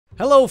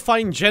Hello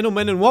fine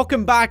gentlemen and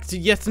welcome back to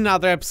yet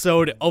another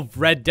episode of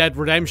Red Dead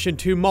Redemption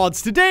 2 mods.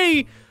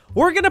 Today,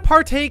 we're gonna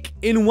partake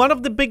in one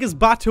of the biggest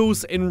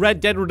battles in Red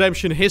Dead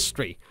Redemption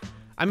history.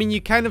 I mean,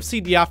 you kind of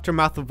see the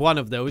aftermath of one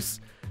of those.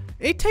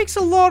 It takes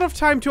a lot of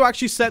time to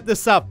actually set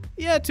this up.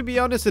 Yeah, to be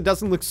honest, it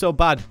doesn't look so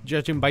bad,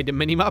 judging by the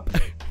minimap.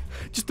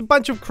 Just a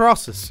bunch of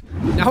crosses.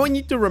 Now I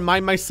need to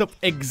remind myself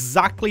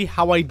exactly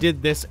how I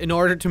did this in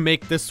order to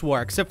make this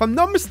work. So if I'm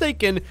not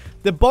mistaken,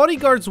 the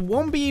bodyguards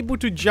won't be able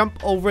to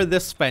jump over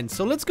this fence.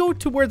 So let's go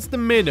towards the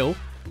middle.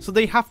 So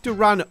they have to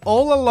run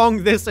all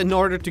along this in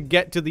order to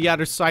get to the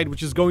other side,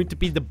 which is going to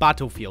be the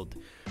battlefield.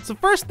 So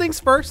first things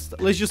first,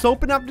 let's just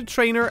open up the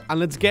trainer and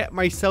let's get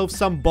myself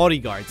some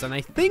bodyguards. And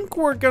I think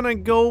we're gonna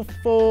go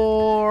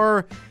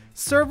for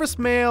service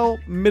male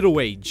middle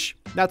age.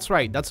 That's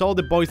right, that's all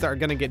the boys that are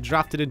gonna get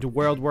drafted into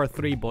World War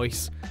III,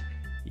 boys.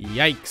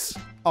 Yikes.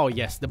 Oh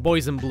yes, the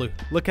boys in blue.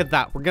 Look at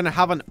that. We're gonna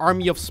have an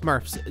army of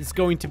Smurfs. It's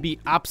going to be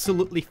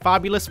absolutely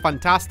fabulous,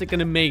 fantastic,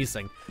 and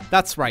amazing.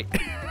 That's right.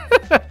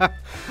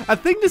 I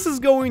think this is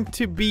going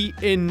to be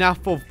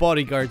enough of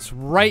bodyguards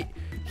right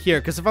here,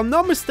 because if I'm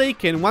not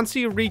mistaken, once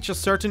you reach a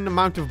certain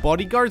amount of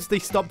bodyguards, they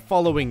stop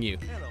following you,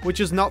 which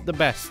is not the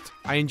best.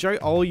 I enjoy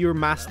all your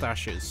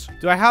mustaches.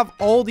 Do I have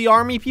all the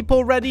army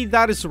people ready?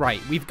 That is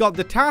right. We've got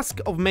the task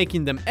of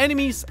making them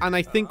enemies, and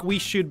I think we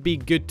should be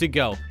good to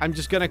go. I'm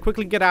just gonna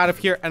quickly get out of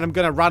here, and I'm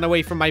gonna run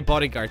away from my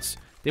bodyguards.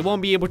 They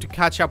won't be able to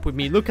catch up with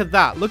me. Look at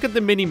that. Look at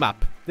the minimap.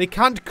 They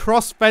can't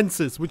cross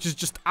fences, which is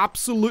just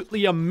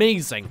absolutely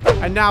amazing.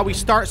 And now we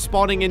start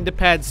spawning in the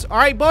peds. All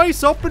right,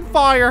 boys, open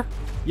fire.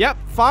 Yep,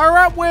 fire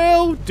at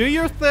will, do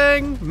your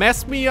thing,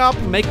 mess me up,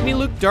 make me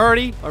look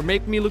dirty, or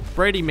make me look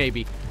pretty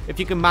maybe. If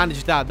you can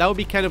manage that, that would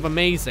be kind of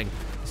amazing.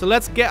 So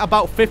let's get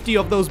about 50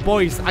 of those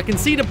boys. I can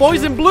see the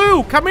boys in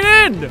blue coming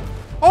in.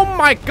 Oh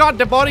my god,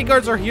 the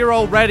bodyguards are here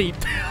already.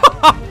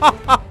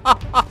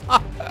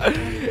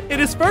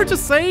 It is fair to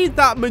say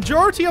that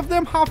majority of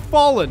them have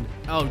fallen.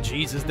 Oh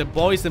Jesus, the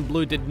boys in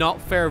blue did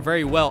not fare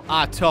very well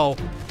at all.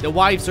 The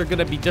wives are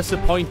gonna be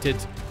disappointed.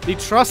 They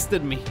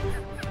trusted me.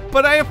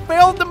 But I have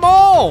failed them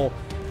all!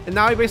 And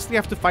now I basically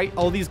have to fight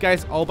all these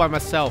guys all by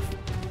myself.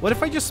 What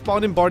if I just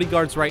spawn in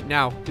bodyguards right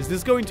now? Is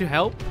this going to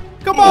help?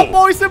 Come on,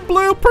 boys in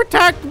blue,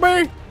 protect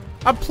me!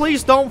 And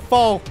please don't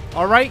fall,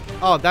 alright?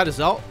 Oh, that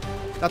is all?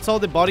 That's all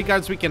the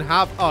bodyguards we can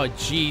have? Oh,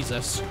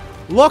 Jesus.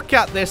 Look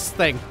at this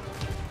thing.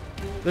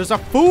 There's a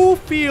full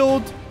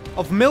field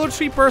of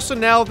military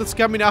personnel that's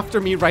coming after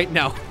me right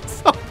now.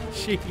 Oh,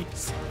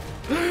 jeez.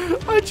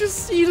 I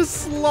just see the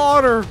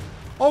slaughter.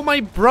 Oh, my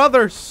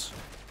brothers.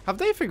 Have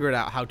they figured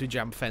out how to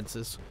jump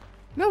fences?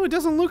 No, it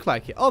doesn't look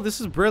like it. Oh, this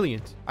is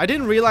brilliant. I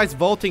didn't realize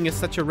vaulting is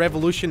such a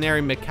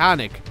revolutionary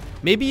mechanic.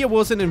 Maybe it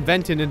wasn't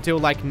invented until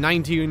like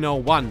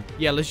 1901.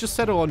 Yeah, let's just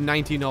settle on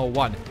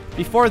 1901.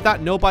 Before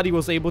that, nobody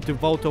was able to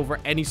vault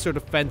over any sort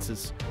of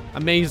fences.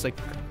 Amazing.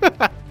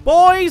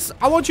 Boys,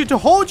 I want you to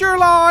hold your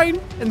line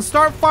and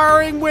start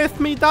firing with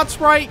me. That's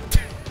right.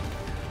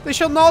 They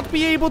shall not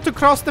be able to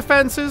cross the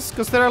fences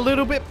because they're a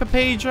little bit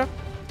papaja.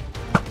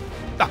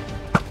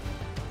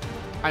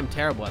 I'm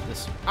terrible at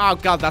this. Oh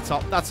god, that's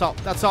all. That's all.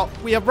 That's all.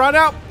 We have run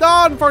out.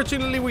 Oh,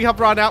 unfortunately, we have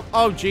run out.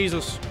 Oh,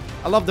 Jesus.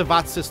 I love the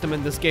VAT system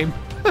in this game.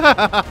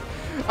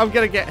 I'm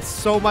gonna get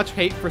so much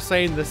hate for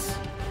saying this.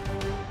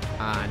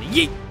 And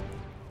yeet.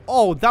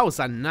 Oh, that was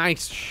a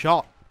nice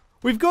shot.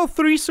 We've got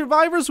 3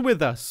 survivors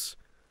with us.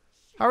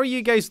 How are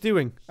you guys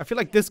doing? I feel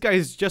like this guy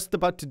is just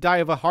about to die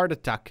of a heart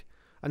attack.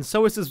 And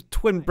so is his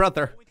twin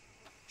brother.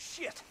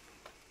 Shit.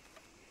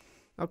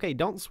 Okay,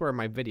 don't swear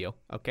my video,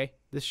 okay?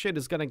 This shit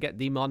is gonna get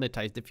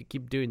demonetized if you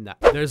keep doing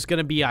that. There's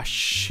gonna be a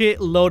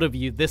shitload of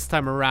you this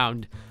time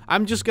around.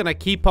 I'm just gonna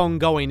keep on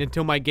going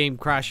until my game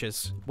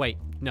crashes. Wait,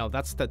 no,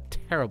 that's the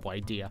terrible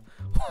idea.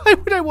 Why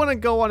would I want to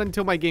go on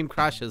until my game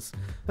crashes?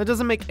 That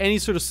doesn't make any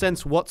sort of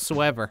sense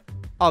whatsoever.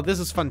 Oh, this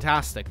is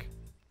fantastic.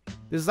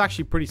 This is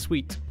actually pretty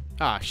sweet.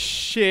 Ah,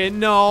 shit,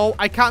 no.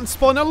 I can't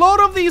spawn a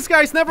lot of these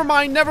guys. Never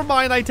mind, never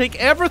mind. I take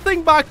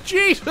everything back.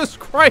 Jesus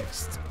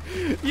Christ.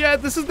 Yeah,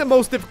 this is the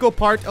most difficult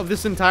part of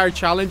this entire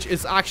challenge,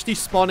 is actually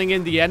spawning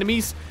in the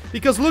enemies.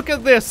 Because look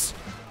at this.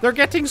 They're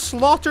getting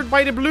slaughtered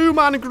by the Blue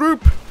Man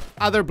group.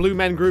 Other Blue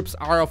Men groups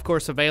are, of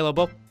course,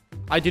 available.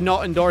 I do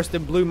not endorse the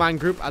Blue Man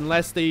group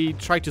unless they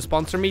try to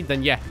sponsor me.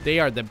 Then, yeah, they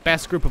are the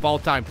best group of all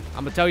time.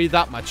 I'm gonna tell you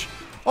that much.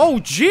 Oh,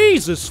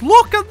 Jesus.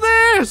 Look at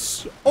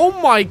this. Oh,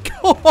 my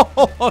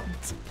God.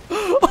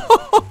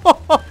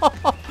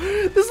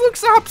 This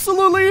looks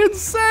absolutely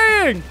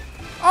insane.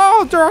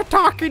 Oh, they're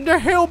attacking the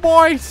hill,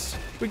 boys.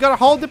 We gotta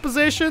hold the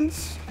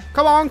positions.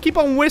 Come on, keep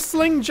on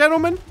whistling,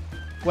 gentlemen.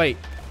 Wait.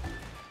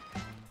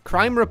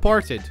 Crime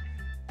reported.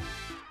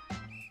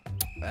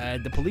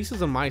 The police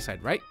is on my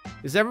side, right?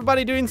 Is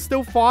everybody doing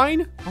still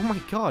fine? Oh my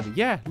god,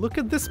 yeah. Look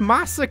at this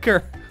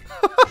massacre.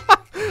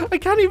 I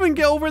can't even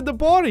get over the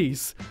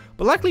bodies.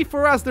 But luckily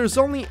for us, there's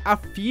only a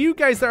few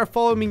guys that are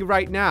following me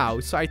right now.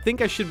 So I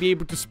think I should be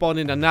able to spawn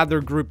in another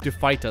group to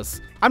fight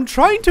us. I'm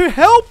trying to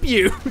help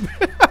you.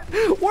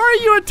 Why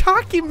are you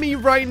attacking me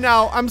right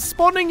now? I'm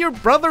spawning your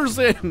brothers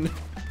in.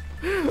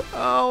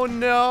 Oh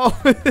no,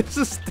 this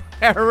is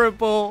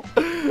terrible.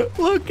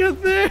 Look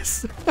at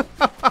this.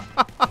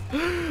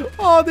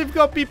 Oh, they've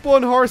got people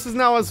on horses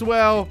now as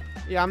well.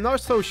 Yeah, I'm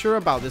not so sure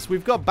about this.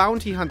 We've got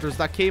bounty hunters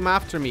that came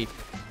after me.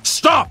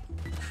 Stop!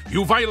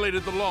 You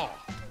violated the law.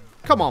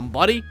 Come on,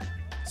 buddy.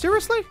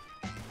 Seriously?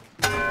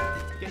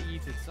 Get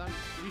yeeted, son.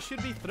 You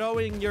should be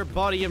throwing your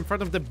body in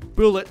front of the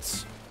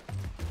bullets.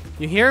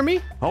 You hear me?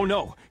 Oh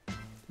no.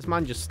 This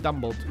man just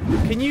stumbled.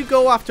 Can you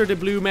go after the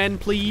blue men,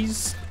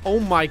 please? Oh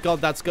my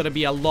god, that's gonna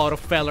be a lot of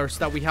fellers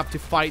that we have to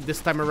fight this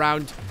time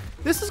around.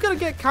 This is gonna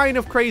get kind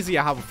of crazy,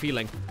 I have a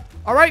feeling.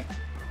 Alright.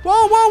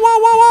 Whoa, whoa, whoa,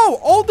 whoa, whoa!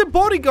 All the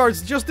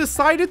bodyguards just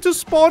decided to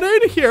spawn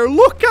in here.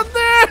 Look at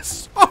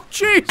this! Oh,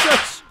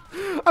 Jesus!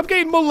 I'm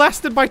getting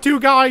molested by two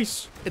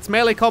guys. It's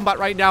melee combat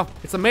right now.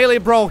 It's a melee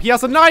brawl. He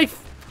has a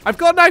knife. I've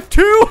got a knife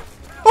too.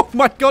 Oh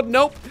my god,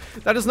 nope.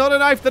 That is not a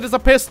knife. That is a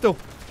pistol.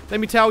 Let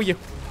me tell you.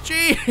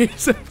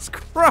 Jesus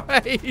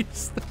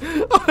Christ.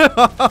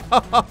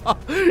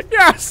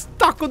 Yeah,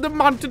 stuck on the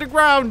man to the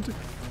ground.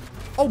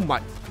 Oh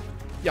my.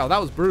 Yo, that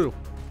was brutal.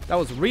 That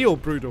was real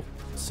brutal.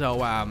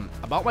 So,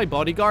 about my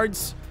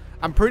bodyguards,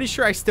 I'm pretty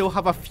sure I still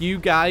have a few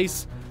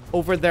guys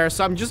over there.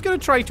 So I'm just going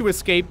to try to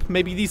escape.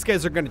 Maybe these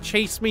guys are going to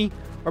chase me.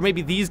 Or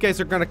maybe these guys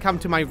are going to come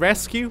to my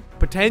rescue.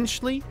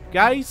 Potentially.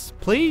 Guys,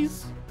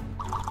 please.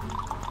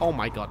 Oh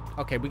my god.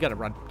 Okay, we got to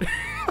run.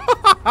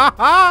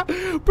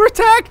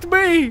 Protect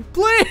me,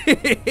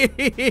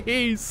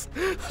 please.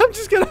 I'm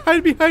just going to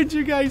hide behind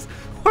you guys.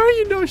 Why are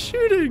you not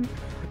shooting?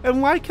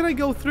 And why can I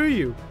go through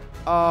you?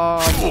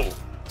 Oh,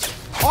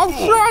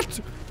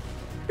 shit.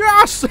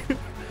 Yes.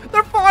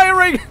 They're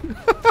firing.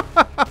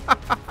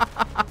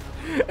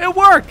 It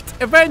worked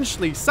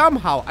eventually,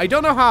 somehow. I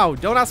don't know how.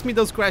 Don't ask me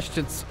those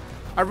questions.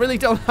 I really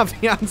don't have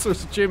the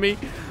answers, Jimmy.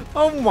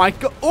 Oh my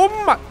god.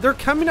 Oh my. They're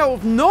coming out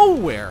of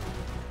nowhere.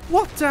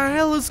 What the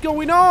hell is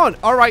going on?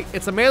 All right,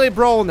 it's a melee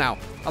brawl now.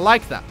 I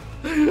like that.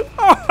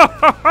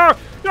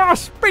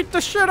 Yes, beat the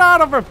shit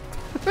out of him.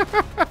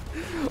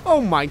 Oh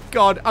my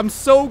god. I'm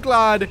so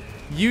glad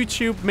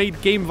YouTube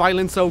made game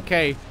violence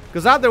okay.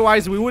 Because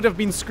otherwise, we would have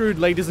been screwed,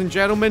 ladies and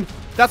gentlemen.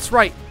 That's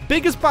right.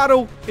 Biggest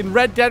battle in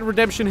Red Dead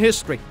Redemption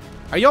history.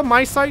 Are you on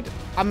my side?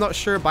 I'm not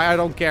sure, but I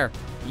don't care.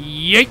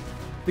 Yeet!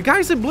 The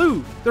guys in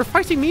blue, they're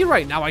fighting me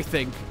right now, I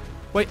think.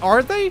 Wait,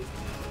 are they?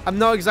 I'm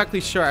not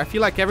exactly sure. I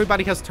feel like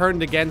everybody has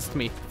turned against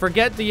me.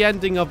 Forget the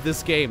ending of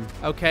this game,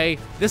 okay?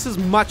 This is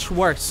much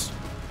worse.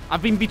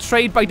 I've been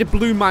betrayed by the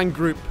Blue Man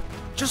group.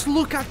 Just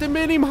look at the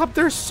minimap.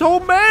 There's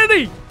so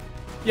many!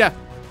 Yeah.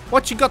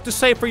 What you got to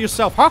say for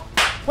yourself, huh?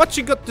 What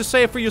you got to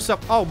say for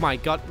yourself? Oh my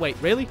god. Wait,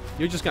 really?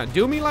 You're just gonna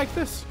do me like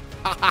this?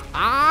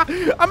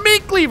 A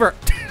meat cleaver!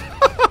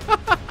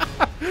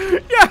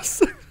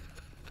 Yes!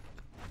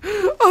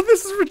 Oh,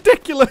 this is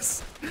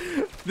ridiculous.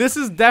 This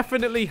is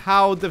definitely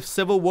how the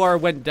Civil War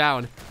went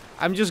down.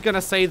 I'm just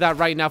gonna say that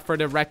right now for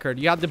the record.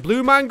 You had the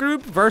Blue Man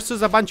group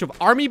versus a bunch of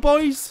army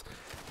boys.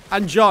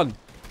 And John,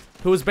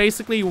 who was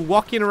basically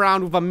walking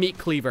around with a meat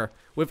cleaver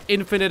with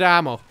infinite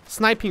ammo,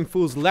 sniping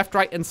fools left,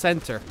 right, and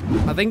center.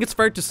 I think it's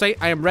fair to say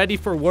I am ready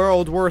for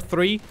World War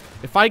III.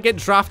 If I get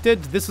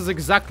drafted, this is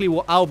exactly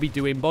what I'll be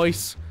doing,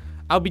 boys.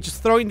 I'll be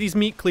just throwing these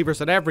meat cleavers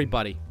at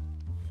everybody.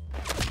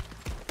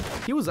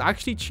 He was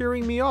actually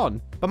cheering me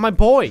on. But my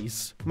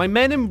boys, my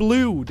men in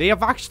blue, they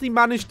have actually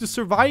managed to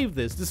survive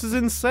this. This is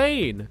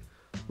insane.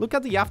 Look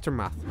at the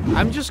aftermath.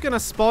 I'm just gonna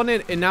spawn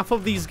in enough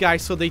of these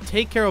guys so they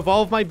take care of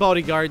all of my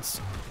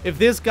bodyguards. If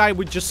this guy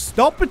would just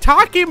stop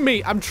attacking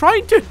me. I'm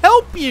trying to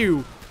help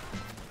you.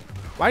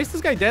 Why is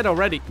this guy dead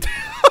already?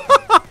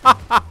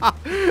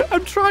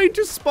 I'm trying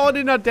to spawn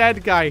in a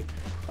dead guy.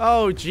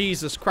 Oh,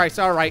 Jesus Christ.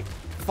 All right.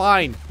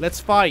 Fine. Let's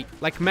fight.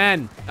 Like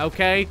men.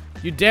 Okay?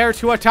 You dare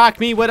to attack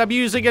me when I'm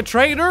using a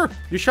traitor?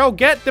 You shall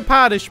get the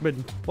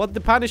punishment. What the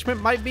punishment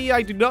might be,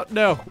 I do not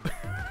know.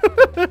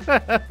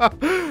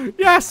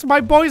 Yes, my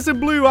boys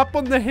in blue up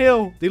on the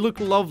hill. They look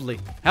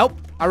lovely. Help.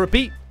 I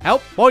repeat.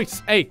 Help.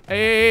 Boys.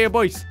 Hey,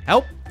 boys.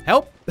 Help.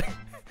 Help.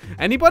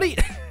 Anybody?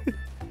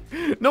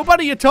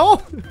 Nobody at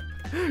all?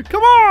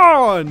 Come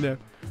on.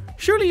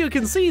 Surely you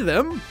can see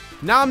them.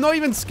 Now I'm not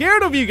even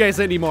scared of you guys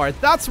anymore.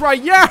 That's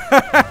right.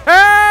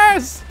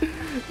 Yes.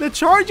 The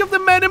charge of the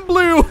men in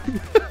blue.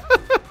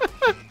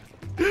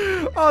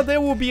 Oh,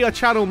 there will be a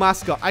channel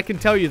mascot. I can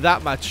tell you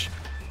that much.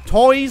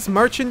 Toys,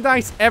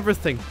 merchandise,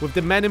 everything with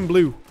the men in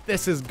blue.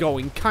 This is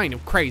going kind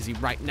of crazy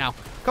right now.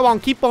 Come on,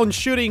 keep on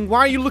shooting. Why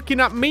are you looking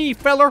at me,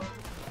 fella?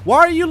 Why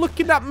are you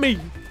looking at me?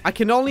 I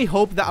can only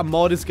hope that a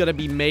mod is going to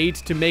be made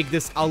to make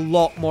this a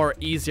lot more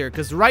easier.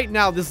 Because right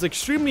now, this is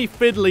extremely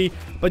fiddly.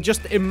 But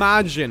just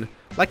imagine,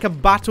 like a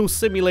battle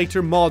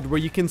simulator mod where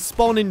you can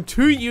spawn in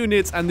 2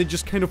 units and they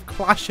just kind of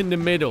clash in the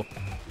middle.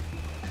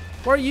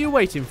 What are you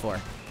waiting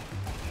for?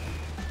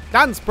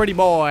 Dance, pretty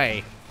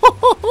boy.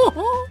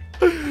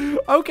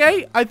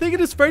 Okay, I think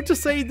it is fair to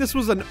say this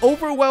was an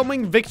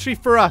overwhelming victory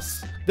for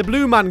us. The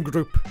Blue Man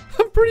group.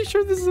 I'm pretty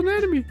sure this is an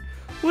enemy.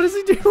 What is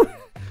he doing?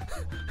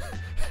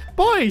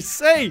 Boys,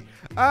 hey,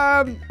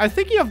 I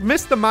think you have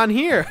missed the man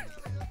here.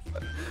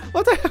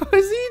 What the hell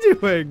is he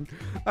doing?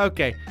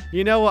 Okay,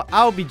 you know what?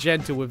 I'll be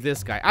gentle with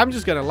this guy. I'm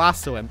just gonna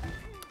lasso him.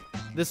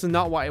 This is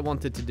not what I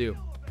wanted to do.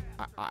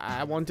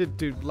 I wanted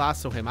to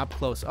lasso him up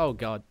close. Oh,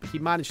 God. He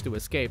managed to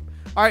escape.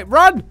 All right,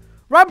 run!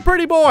 Run,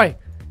 pretty boy!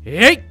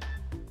 Hey!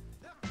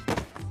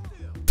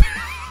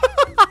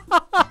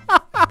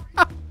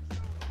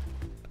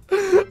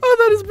 Oh,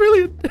 that is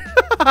brilliant.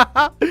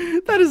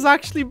 That is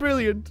actually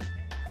brilliant.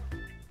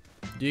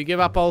 Do you give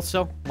up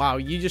also? Wow,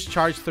 you just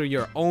charged through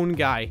your own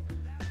guy.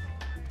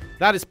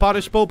 That is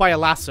punishable by a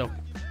lasso.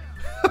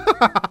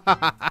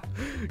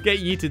 Get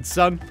yeeted,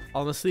 son.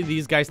 Honestly,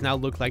 these guys now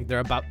look like they're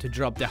about to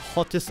drop the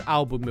hottest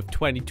album of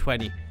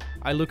 2020.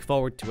 I look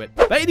forward to it.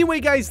 But anyway,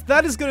 guys,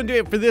 that is going to do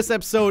it for this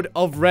episode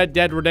of Red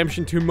Dead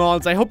Redemption 2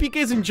 mods. I hope you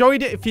guys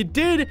enjoyed it. If you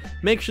did,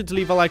 make sure to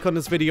leave a like on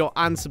this video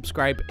and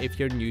subscribe if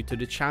you're new to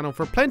the channel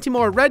for plenty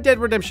more Red Dead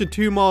Redemption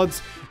 2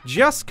 mods,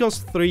 Just Cause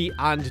 3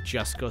 and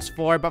Just Cause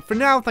 4. But for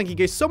now, thank you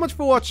guys so much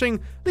for watching.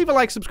 Leave a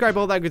like, subscribe,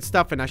 all that good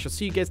stuff, and I shall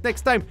see you guys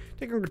next time.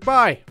 Take care,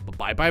 goodbye.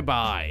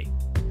 Bye-bye.